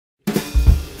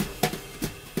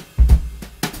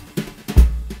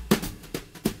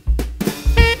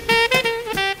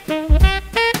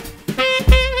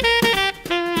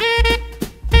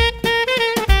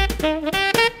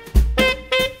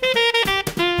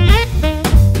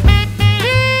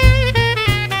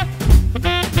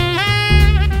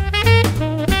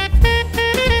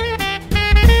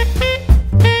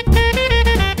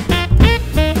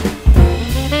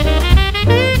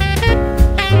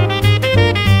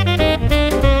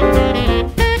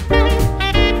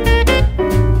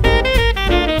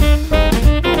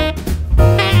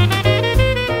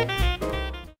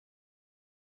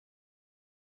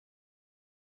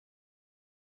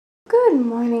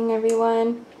morning,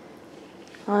 everyone.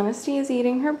 Honesty is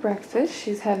eating her breakfast.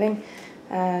 She's having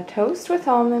toast with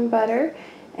almond butter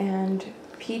and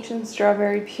peach and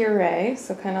strawberry puree,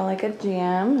 so kind of like a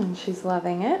jam, and she's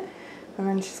loving it. And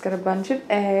then she's got a bunch of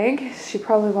eggs. She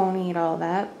probably won't eat all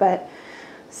that, but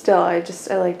still, I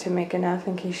like to make enough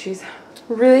in case she's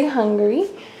really hungry.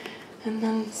 And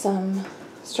then some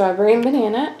strawberry and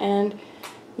banana and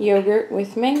yogurt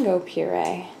with mango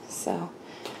puree. So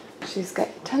she's got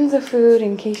tons of food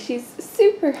in case she's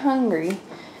super hungry.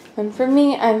 And for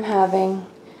me, I'm having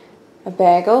a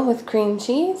bagel with cream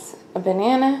cheese, a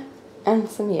banana, and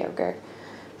some yogurt.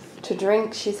 To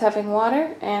drink, she's having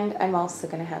water, and I'm also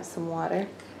going to have some water.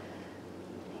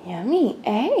 Yummy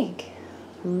egg.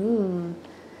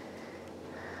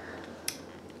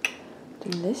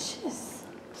 Delicious.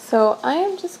 So I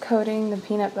am just coating the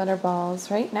peanut butter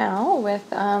balls right now with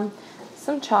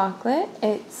some chocolate.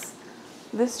 It's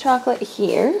this chocolate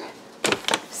here,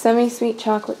 semi-sweet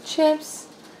chocolate chips,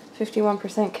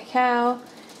 51% cacao,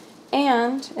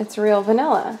 and it's real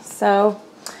vanilla. So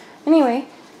anyway,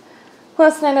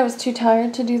 last night I was too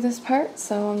tired to do this part,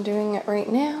 so I'm doing it right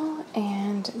now,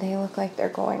 and they look like they're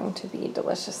going to be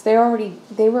delicious. They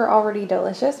were already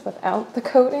delicious without the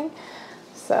coating,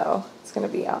 so it's going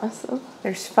to be awesome.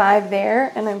 There's 5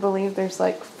 there, and I believe there's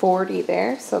like 40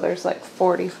 there, so there's like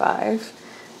 45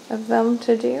 of them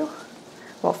to do.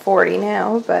 Well, 40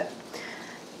 now, but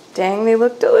dang, they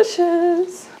look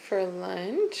delicious. For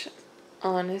lunch,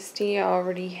 Honesty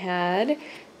already had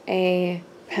a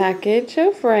package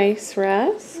of rice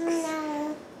rusks.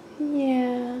 No.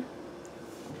 Yeah.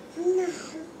 No.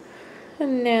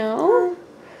 And now?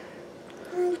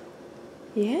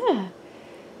 Yeah.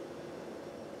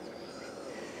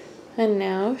 And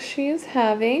now she is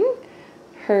having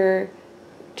her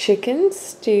chicken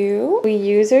stew. We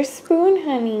use our spoon,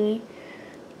 honey.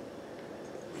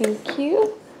 Thank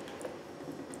you.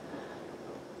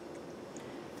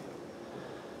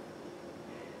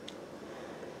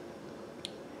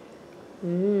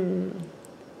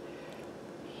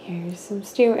 Here's some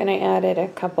stew, and I added a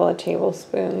couple of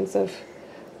tablespoons of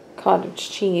cottage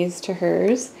cheese to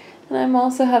hers. And I'm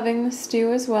also having the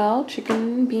stew as well, chicken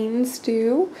and bean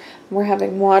stew. We're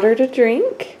having water to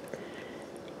drink.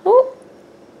 Oh,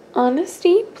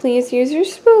 Honesty, please use your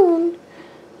spoon.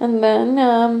 And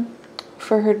then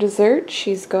for her dessert,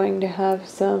 she's going to have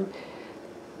some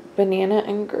banana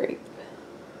and grape.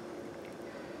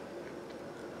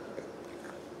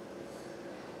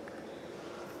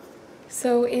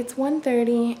 So it's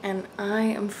 1:30 and I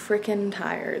am freaking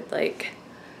tired, like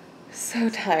so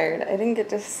tired. I didn't get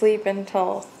to sleep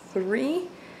until 3,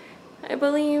 I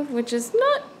believe, which is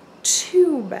not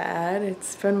too bad.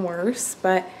 It's been worse,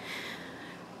 but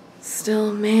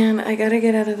still, man, I gotta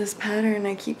get out of this pattern.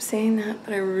 I keep saying that,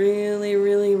 but I really,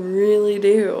 really, really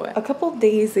do. A couple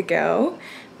days ago,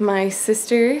 my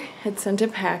sister had sent a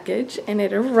package and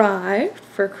it arrived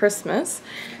for Christmas.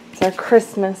 It's our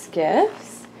Christmas gifts.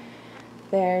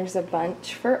 There's a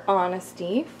bunch for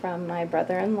Honesty from my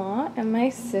brother-in-law and my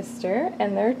sister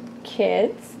and their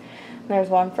kids. There's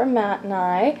one for Matt and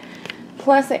I.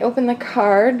 Plus, I opened the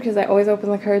card, because I always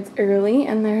open the cards early,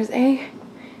 and there's a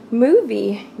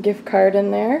movie gift card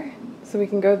in there, so we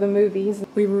can go to the movies.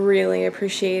 We really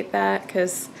appreciate that,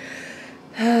 because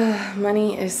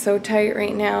money is so tight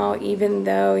right now. Even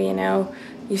though, you know,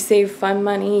 you save fun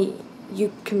money,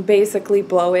 you can basically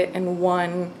blow it in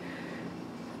one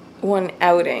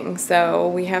outing, so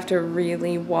we have to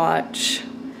really watch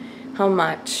how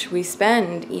much we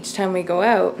spend each time we go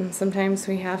out, and sometimes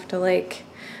we have to like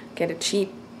get a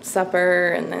cheap supper,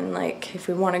 and then like if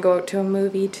we want to go out to a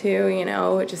movie too, you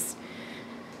know, it's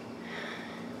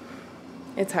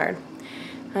hard.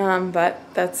 But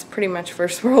that's pretty much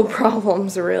first world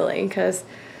problems, really, because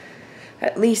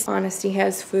at least Honesty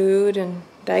has food and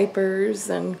diapers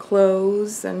and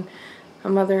clothes and a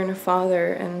mother and a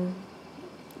father, and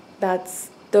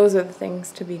those are the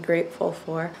things to be grateful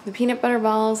for. The peanut butter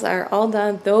balls are all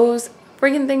done. Those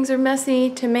friggin' things are messy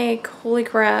to make. Holy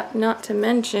crap. Not to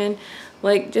mention,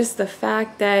 like, just the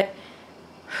fact that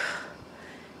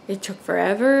it took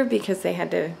forever because they had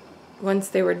to, once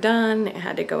they were done, it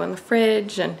had to go in the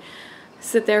fridge and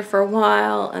sit there for a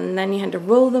while, and then you had to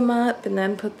roll them up and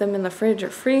then put them in the fridge or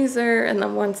freezer, and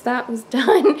then once that was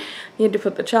done, you had to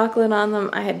put the chocolate on them.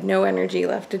 I had no energy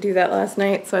left to do that last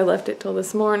night, so I left it till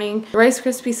this morning. The Rice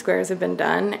Krispie squares have been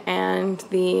done, and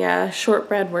the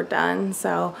shortbread were done,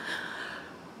 so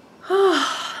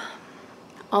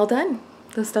all done.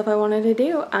 The stuff I wanted to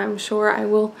do. I'm sure I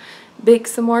will bake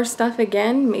some more stuff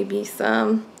again, maybe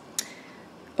some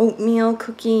oatmeal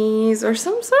cookies or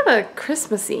some sort of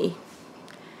Christmassy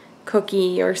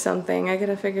cookie or something. I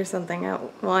gotta figure something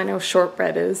out. Well, I know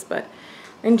shortbread is, but...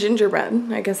 And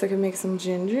gingerbread. I guess I could make some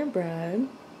gingerbread.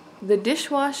 The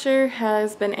dishwasher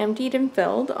has been emptied and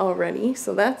filled already,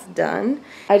 so that's done.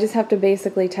 I just have to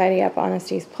basically tidy up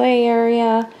Honesty's play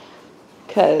area,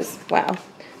 because, wow,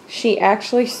 she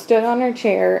actually stood on her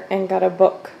chair and got a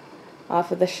book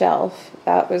off of the shelf.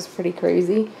 That was pretty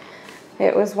crazy.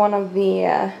 It was one of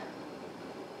the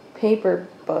paper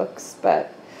books,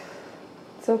 but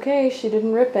it's okay. She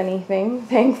didn't rip anything,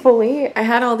 thankfully. I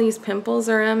had all these pimples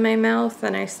around my mouth,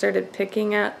 and I started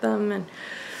picking at them, and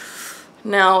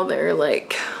now they're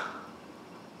like,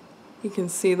 you can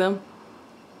see them.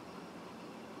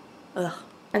 Ugh.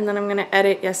 And then I'm gonna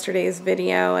edit yesterday's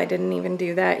video. I didn't even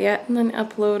do that yet. And then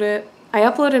upload it. I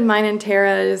uploaded mine and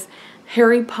Tara's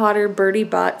Harry Potter Birdie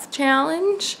Bots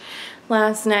challenge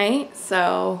last night.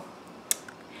 So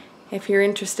if you're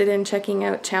interested in checking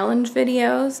out challenge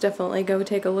videos, definitely go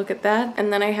take a look at that.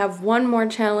 And then I have one more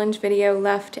challenge video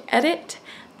left to edit.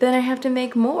 Then I have to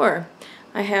make more.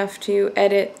 I have to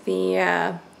edit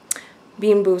the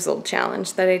Bean Boozled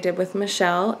challenge that I did with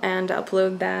Michelle and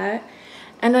upload that.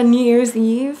 And on New Year's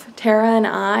Eve, Tara and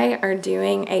I are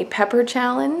doing a pepper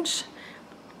challenge.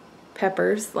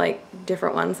 Peppers, like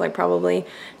different ones, like probably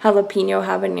jalapeno,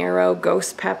 habanero,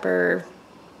 ghost pepper,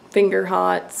 finger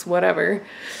hots, whatever.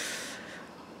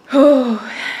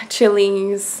 Oh,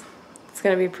 chilies. It's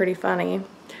gonna be pretty funny,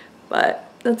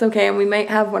 but that's okay. And we might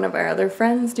have one of our other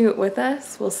friends do it with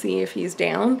us. We'll see if he's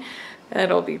down.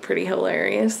 It'll be pretty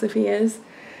hilarious if he is,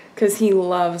 because he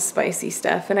loves spicy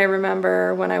stuff. And I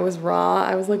remember when I was raw,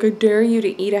 I was like, I dare you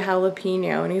to eat a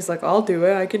jalapeno. And he's like, I'll do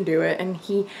it, I can do it. And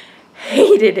he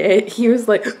hated it. He was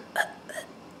like,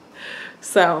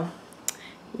 so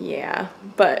yeah,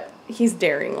 but he's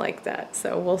daring like that,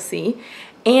 so we'll see.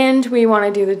 And we want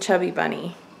to do the Chubby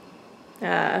Bunny,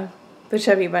 the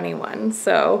Chubby Bunny one,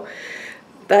 so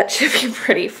that should be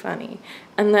pretty funny.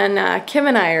 And then Kim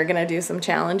and I are going to do some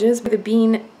challenges, the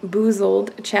Bean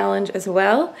Boozled challenge as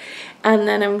well. And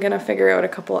then I'm going to figure out a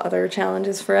couple other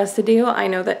challenges for us to do. I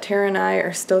know that Tara and I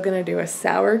are still going to do a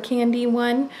sour candy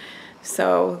one,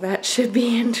 so that should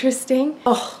be interesting.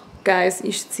 Oh, guys,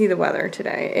 you should see the weather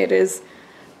today. It is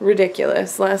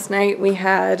ridiculous. Last night we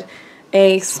had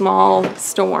a small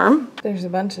storm. There's a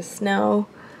bunch of snow.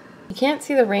 You can't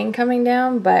see the rain coming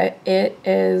down, but it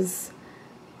is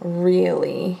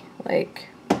really like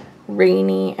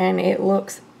rainy, and it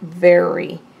looks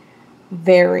very,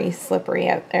 very slippery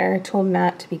out there. I told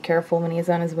Matt to be careful when he's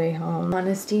on his way home.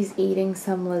 Honesty's eating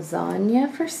some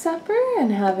lasagna for supper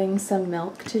and having some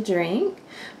milk to drink.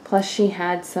 Plus she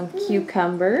had some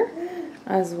cucumber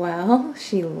as well.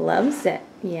 She loves it.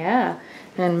 Yeah.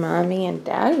 And Mommy and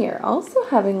Daddy are also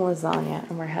having lasagna,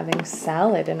 and we're having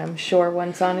salad, and I'm sure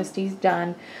once Honesty's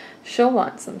done, she'll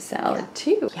want some salad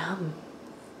too. Yum.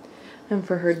 And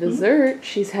for her dessert,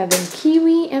 she's having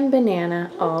kiwi and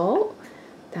banana. Oh,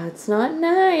 that's not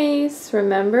nice.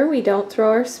 Remember, we don't throw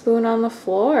our spoon on the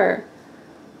floor.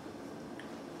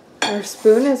 Our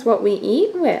spoon is what we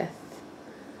eat with.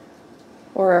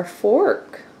 Or our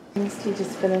fork. Honesty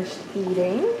just finished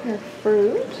eating her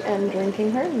fruit and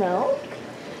drinking her milk.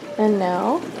 And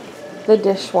now the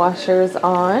dishwasher's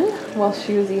on. While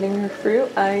she was eating her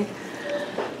fruit, I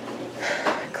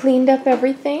cleaned up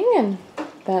everything, and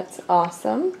that's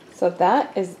awesome. So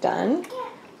that is done.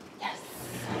 Yes.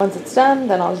 Once it's done,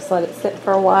 then I'll just let it sit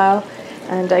for a while,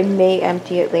 and I may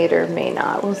empty it later, may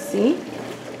not. We'll see.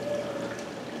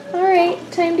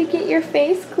 Alright, time to get your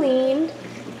face cleaned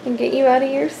and get you out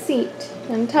of your seat.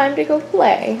 And time to go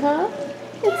play, huh?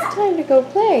 It's time to go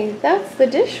play. That's the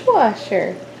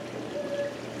dishwasher.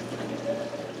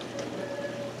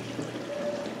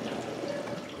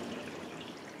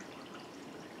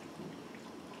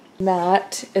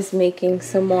 Matt is making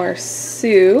some more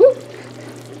soup.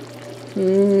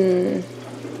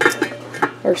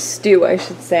 Or stew, I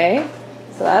should say.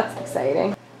 So that's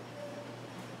exciting.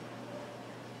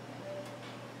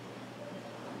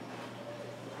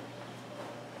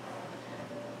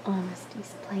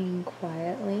 Honesty's playing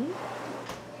quietly.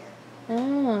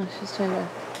 Oh, she's trying to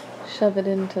shove it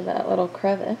into that little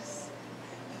crevice.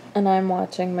 And I'm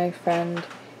watching my friend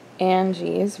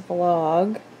Angie's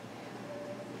vlog.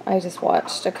 I just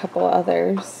watched a couple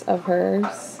others of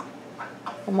hers.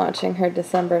 I'm watching her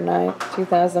December 9th,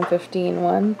 2015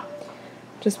 one.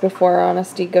 Just before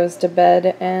Honesty goes to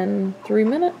bed in 3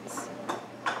 minutes.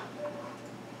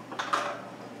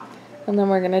 And then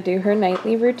we're going to do her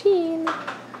nightly routine.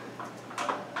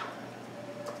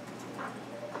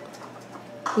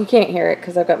 You can't hear it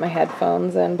because I've got my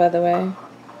headphones in, by the way.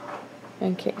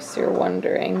 in case you're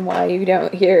wondering why you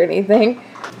don't hear anything.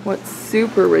 What's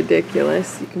super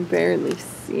ridiculous, you can barely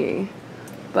see,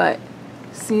 but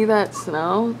see that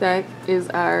snow? That is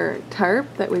our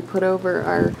tarp that we put over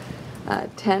our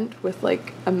tent with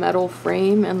like a metal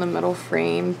frame, and the metal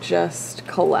frame just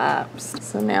collapsed.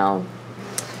 So now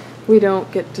we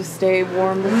don't get to stay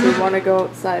warm if we want to go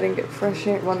outside and get fresh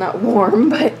air. Well, not warm,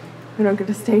 but we don't get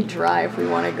to stay dry if we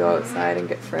want to go outside and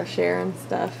get fresh air and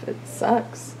stuff. It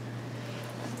sucks.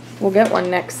 We'll get one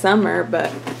next summer,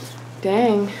 but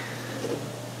dang.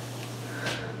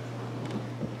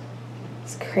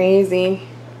 It's crazy.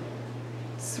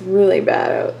 It's really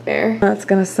bad out there. That's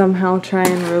gonna somehow try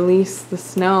and release the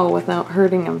snow without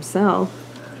hurting himself.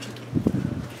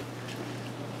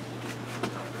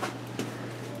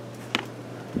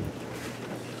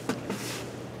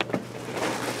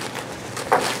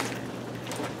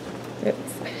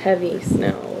 It's heavy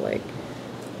snow, like,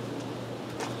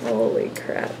 holy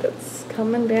crap, it's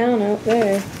coming down out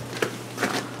there.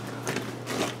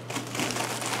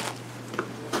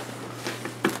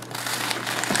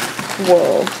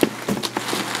 Whoa.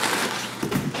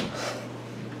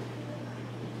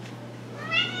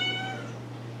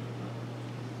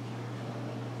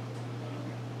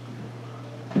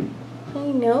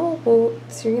 I know,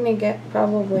 boots, you're gonna get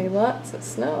probably lots of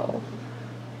snow.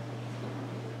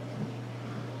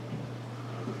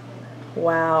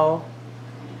 Wow.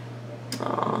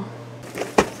 Aw.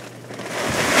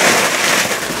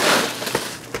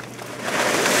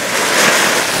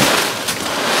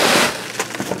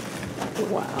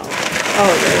 Wow.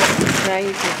 Oh, there. Now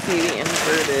you can see the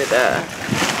inverted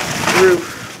roof.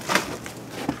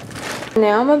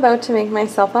 Now I'm about to make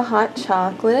myself a hot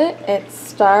chocolate.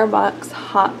 It's Starbucks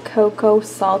hot cocoa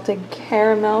salted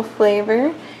caramel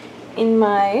flavor in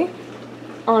my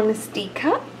Honesty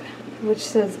cup, which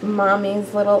says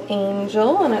Mommy's Little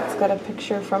Angel, and it's got a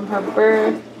picture from her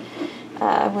birth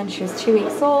when she was 2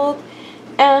 weeks old,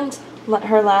 and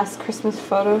her last Christmas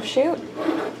photo shoot.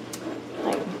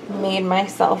 I made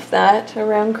myself that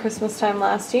around Christmas time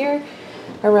last year,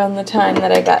 around the time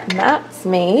that I got Matt's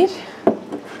made. It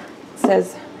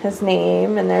says his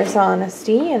name, and there's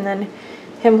Honesty, and then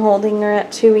him holding her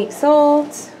at 2 weeks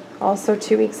old, also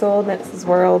 2 weeks old, and it's his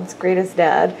world's greatest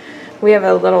dad. We have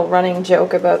a little running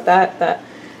joke about that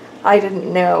I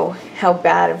didn't know how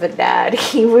bad of a dad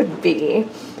he would be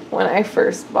when I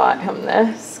first bought him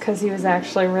this, because he was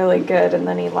actually really good, and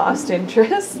then he lost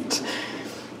interest.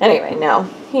 Anyway, no,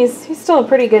 he's still a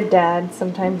pretty good dad.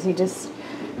 Sometimes he just,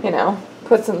 you know,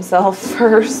 puts himself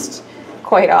first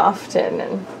quite often,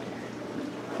 and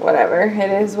whatever,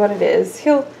 it is what it is.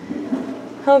 He'll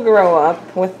grow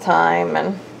up with time,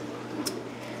 and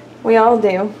we all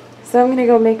do. So I'm gonna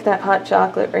go make that hot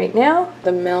chocolate right now.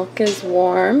 The milk is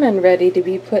warm and ready to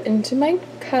be put into my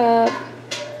cup.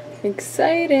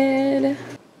 Excited.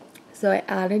 So I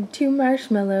added 2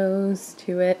 marshmallows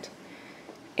to it,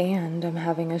 and I'm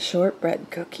having a shortbread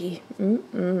cookie.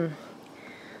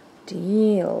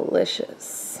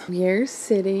 Delicious. We're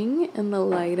sitting in the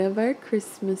light of our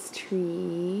Christmas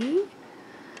tree,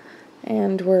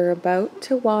 and we're about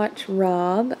to watch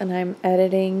Rob, and I'm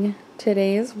editing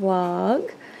today's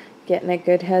vlog. Getting a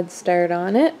good head start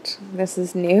on it. This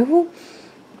is new.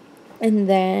 And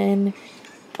then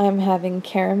I'm having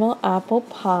caramel apple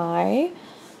pie.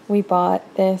 We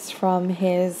bought this from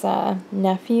his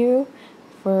nephew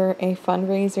for a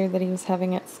fundraiser that he was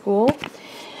having at school.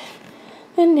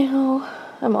 And now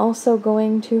I'm also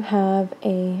going to have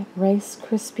a Rice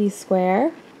Krispie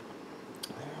Square.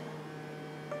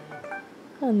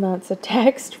 And that's a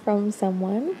text from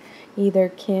someone. Either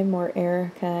Kim or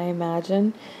Erica, I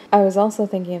imagine. I was also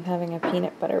thinking of having a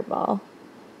peanut butter ball.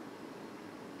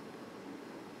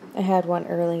 I had one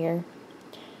earlier.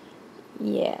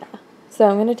 Yeah. So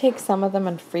I'm going to take some of them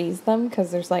and freeze them,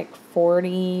 because there's like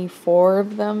 44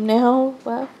 of them now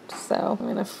left. So I'm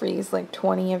going to freeze like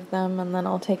 20 of them, and then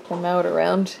I'll take them out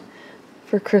around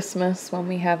for Christmas when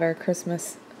we have our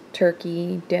Christmas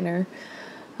turkey dinner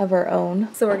of our own.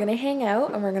 So we're gonna hang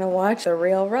out and we're gonna watch The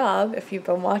Real Rob, if you've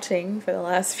been watching for the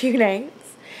last few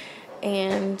nights,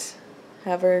 and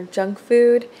have our junk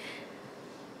food.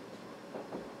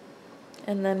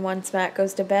 And then once Matt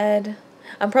goes to bed,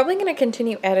 I'm probably gonna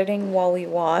continue editing while we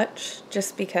watch,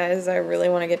 just because I really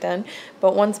want to get done.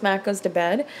 But once Matt goes to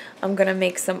bed, I'm gonna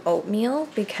make some oatmeal,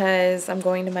 because I'm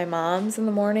going to my mom's in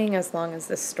the morning as long as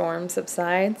the storm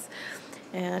subsides.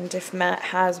 And if Matt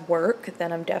has work,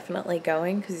 then I'm definitely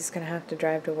going because he's going to have to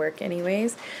drive to work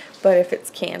anyways. But if it's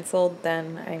canceled,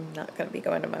 then I'm not going to be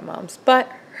going to my mom's. But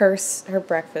her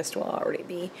breakfast will already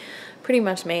be pretty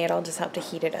much made. I'll just have to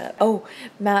heat it up. Oh,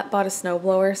 Matt bought a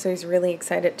snowblower, so he's really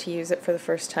excited to use it for the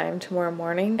first time tomorrow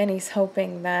morning. And he's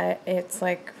hoping that it's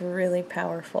like really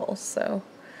powerful, so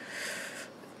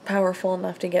powerful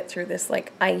enough to get through this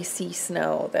like icy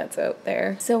snow that's out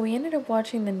there. So we ended up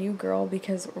watching The New Girl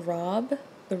because Rob,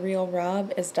 the real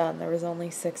Rob, is done. There was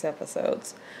only 6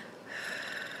 episodes.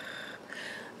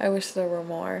 I wish there were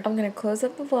more. I'm gonna close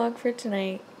up the vlog for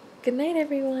tonight. Good night,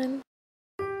 everyone.